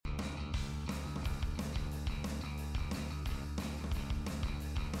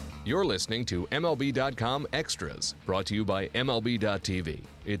You're listening to MLB.com Extras, brought to you by MLB.tv.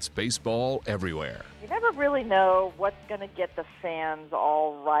 It's baseball everywhere. You never really know what's going to get the fans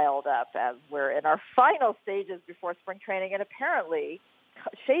all riled up as we're in our final stages before spring training, and apparently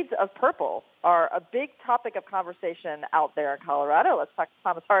shades of purple are a big topic of conversation out there in Colorado. Let's talk to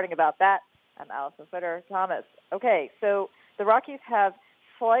Thomas Harding about that. I'm Allison Fitter. Thomas, okay, so the Rockies have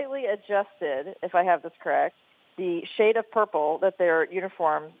slightly adjusted, if I have this correct, the shade of purple that their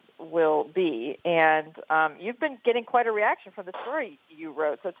uniforms will be, and you've been getting quite a reaction from the story you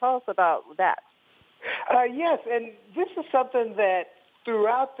wrote, so tell us about that. Yes, and this is something that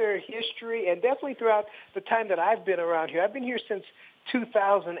throughout their history, and definitely throughout the time that I've been around here, I've been here since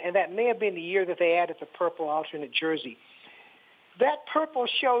 2000, and that may have been the year that they added the purple alternate jersey. That purple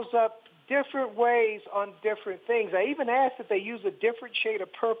shows up different ways on different things. I even asked that they use a different shade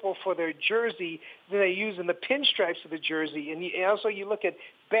of purple for their jersey than they use in the pinstripes of the jersey. And also you look at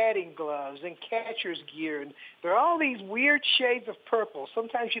batting gloves and catcher's gear, and there are all these weird shades of purple.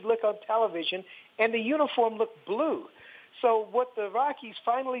 Sometimes you'd look on television and the uniform looked blue. So what the Rockies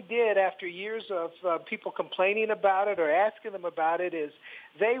finally did after years of people complaining about it or asking them about it is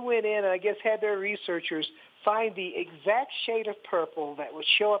they went in and I guess had their researchers find the exact shade of purple that would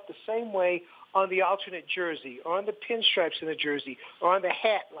show up the same way on the alternate jersey or on the pinstripes in the jersey or on the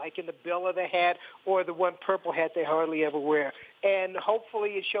hat, like in the bill of the hat or the one purple hat they hardly ever wear. And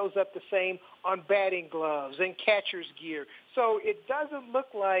hopefully it shows up the same on batting gloves and catcher's gear. So it doesn't look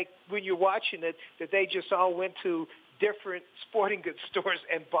like when you're watching it that they just all went to different sporting goods stores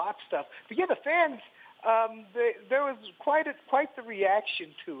and bought stuff. But yeah, the fans, there was quite the reaction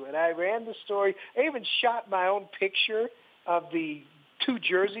to it. I ran the story. I even shot my own picture of the two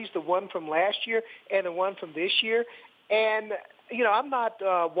jerseys, the one from last year and the one from this year. And, you know, I'm not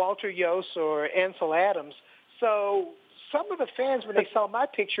Walter Yost or Ansel Adams, so some of the fans, when they saw my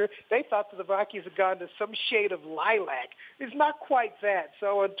picture, they thought that the Rockies had gone to some shade of lilac. It's not quite that.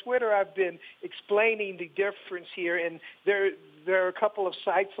 So on Twitter, I've been explaining the difference here, and there are a couple of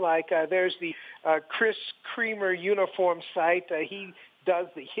sites like there's the Chris Creamer uniform site. He does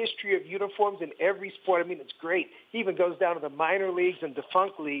the history of uniforms in every sport. I mean, it's great. He even goes down to the minor leagues and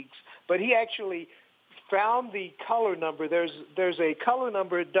defunct leagues. But he actually found the color number. There's a color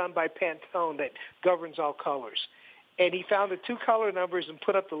number done by Pantone that governs all colors. And he found the two color numbers and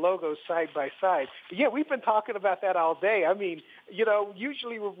put up the logos side by side. But yeah, we've been talking about that all day. I mean, you know,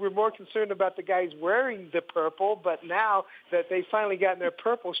 usually we're more concerned about the guys wearing the purple, but now that they've finally gotten their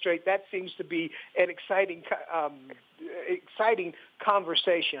purple straight, that seems to be an exciting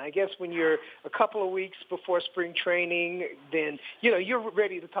conversation. I guess when you're a couple of weeks before spring training, then, you know, you're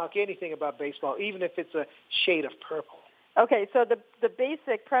ready to talk anything about baseball, even if it's a shade of purple. Okay, so the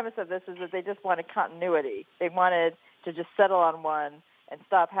basic premise of this is that they just wanted continuity. They wanted to just settle on one and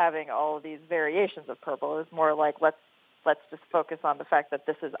stop having all of these variations of purple. It was more like let's just focus on the fact that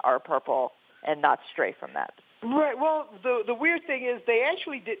this is our purple and not stray from that. Right. Well, the weird thing is they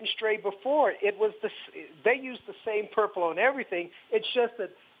actually didn't stray before. It was they used the same purple on everything. It's just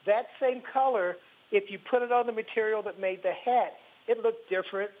that same color, if you put it on the material that made the hat, it looked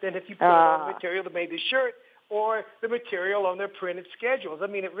different than if you put it on the material that made the shirt or the material on their printed schedules. I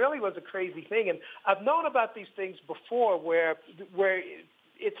mean, it really was a crazy thing. And I've known about these things before where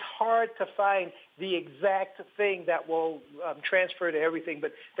it's hard to find the exact thing that will transfer to everything.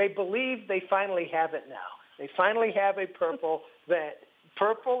 But they believe they finally have it now. They finally have a purple that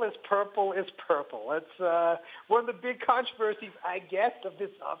purple is purple is purple. It's one of the big controversies, I guess, of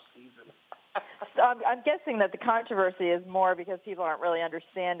this offseason. So I'm guessing that the controversy is more because people aren't really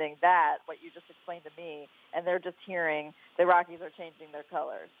understanding that, what you just explained to me, and they're just hearing the Rockies are changing their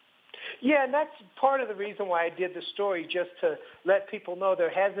colors. Yeah, and that's part of the reason why I did the story, just to let people know there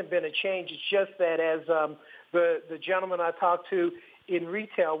hasn't been a change. It's just that as the gentleman I talked to in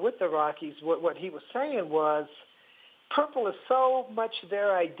retail with the Rockies, what he was saying was purple is so much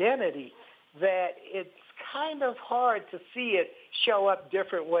their identity that it's kind of hard to see it show up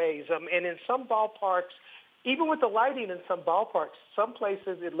different ways. And in some ballparks, even with the lighting in some ballparks, some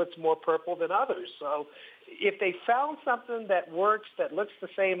places it looks more purple than others. So if they found something that works, that looks the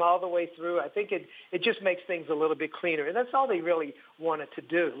same all the way through, I think it just makes things a little bit cleaner. And that's all they really wanted to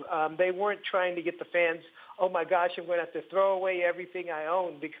do. They weren't trying to get the fans, oh my gosh, I'm going to have to throw away everything I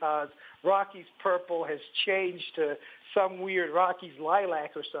own because Rockies purple has changed to some weird Rockies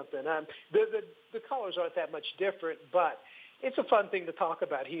lilac or something. The colors aren't that much different, but it's a fun thing to talk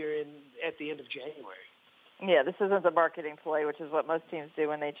about here at the end of January. Yeah, this isn't a marketing play, which is what most teams do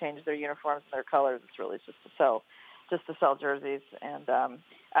when they change their uniforms and their colors. It's really just to sell just to sell jerseys. And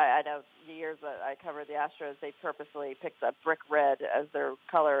I know the years that I covered the Astros, they purposely picked up brick red as their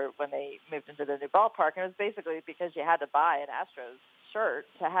color when they moved into the new ballpark. And it was basically because you had to buy an Astros shirt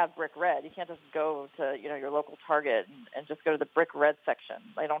to have brick red. You can't just go to, your local Target and just go to the brick red section.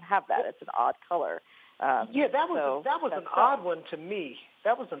 They don't have that. It's an odd color. That was an odd one to me.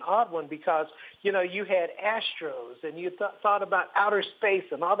 That was an odd one because, you had Astros and you thought about outer space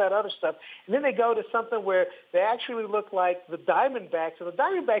and all that other stuff. And then they go to something where they actually look like the Diamondbacks. And the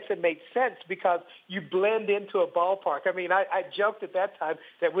Diamondbacks, it made sense because you blend into a ballpark. I mean, I joked at that time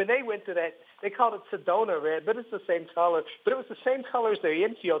that when they went to that, they called it Sedona red, but it's the same color. But it was the same color as their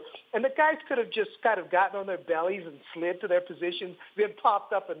infield. And the guys could have just kind of gotten on their bellies and slid to their positions, then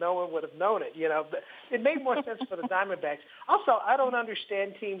popped up and no one would have known it, But it made more sense for the Diamondbacks. Also, I don't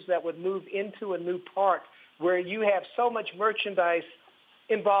understand teams that would move into a new park where you have so much merchandise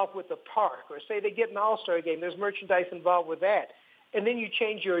involved with the park. Or say they get an all-star game, there's merchandise involved with that. And then you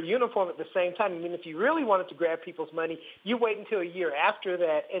change your uniform at the same time. I mean, if you really wanted to grab people's money, you wait until a year after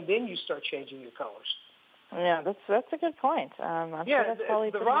that, and then you start changing your colors. Yeah, that's a good point. I'm sure that's probably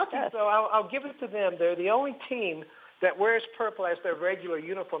the Rockies, though, I'll give it to them. They're the only team that wears purple as their regular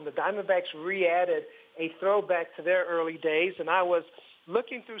uniform. The Diamondbacks re-added a throwback to their early days, and I was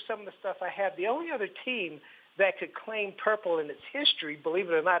looking through some of the stuff I have. The only other team that could claim purple in its history, believe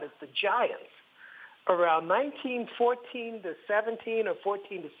it or not, is the Giants. Around 1914 to 17 or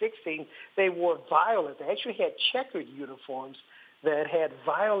 14 to 16, they wore violet. They actually had checkered uniforms that had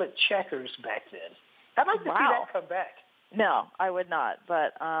violet checkers back then. I'd like to see that come back. No, I would not.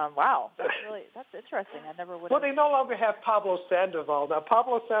 But, wow, that's interesting. I never would. Well, they no longer have Pablo Sandoval. Now,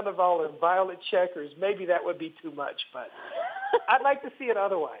 Pablo Sandoval in violet checkers, maybe that would be too much, but I'd like to see it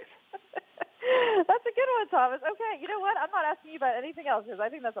otherwise. That's a good one, Thomas. Okay, you know what? I'm not asking you about anything else because I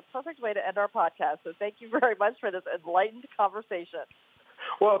think that's a perfect way to end our podcast. So thank you very much for this enlightened conversation.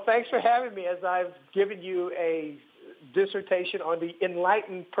 Well, thanks for having me as I've given you a dissertation on the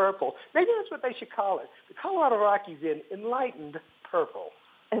enlightened purple. Maybe that's what they should call it. The Colorado Rockies in enlightened purple.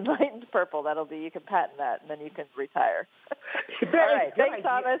 Enlightened purple. That'll be, you can patent that, and then you can retire. All right. Thanks,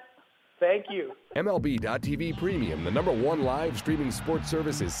 Thomas. Thank you. MLB.TV Premium, the #1 live streaming sports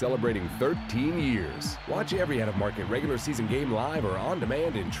service, is celebrating 13 years. Watch every out-of-market regular season game live or on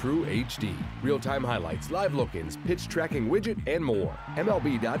demand in true HD. Real-time highlights, live look-ins, pitch tracking widget, and more.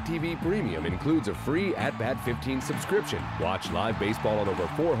 MLB.TV Premium includes a free At-Bat 15 subscription. Watch live baseball on over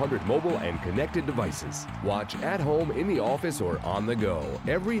 400 mobile and connected devices. Watch at home, in the office, or on the go,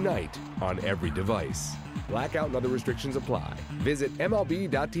 every night, on every device. Blackout and other restrictions apply. Visit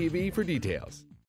MLB.TV for details.